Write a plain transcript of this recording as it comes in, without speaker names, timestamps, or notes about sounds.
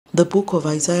The book of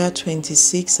Isaiah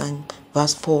 26 and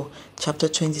verse 4, chapter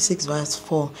 26 verse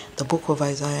 4, the book of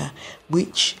Isaiah,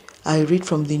 which I read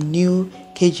from the new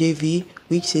KJV,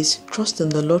 which says, trust in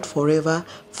the Lord forever,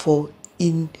 for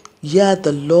in Yah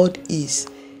the Lord is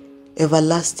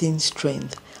everlasting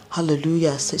strength.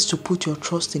 Hallelujah. It says to put your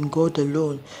trust in God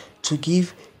alone, to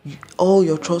give all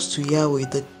your trust to Yahweh,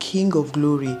 the King of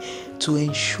glory, to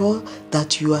ensure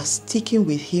that you are sticking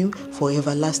with Him for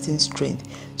everlasting strength.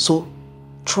 So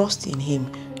trust in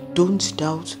Him. Don't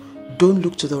doubt. Don't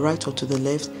look to the right or to the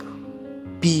left.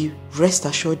 Be rest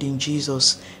assured in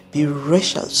Jesus. Be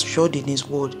rest assured in His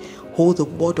word. Hold the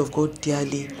word of God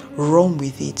dearly. Run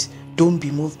with it. Don't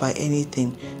be moved by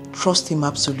anything. Trust Him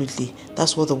absolutely.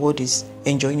 That's what the word is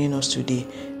enjoining us today.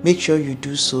 Make sure you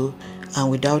do so, and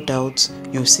without doubt,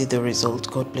 you'll see the result.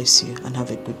 God bless you and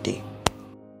have a good day.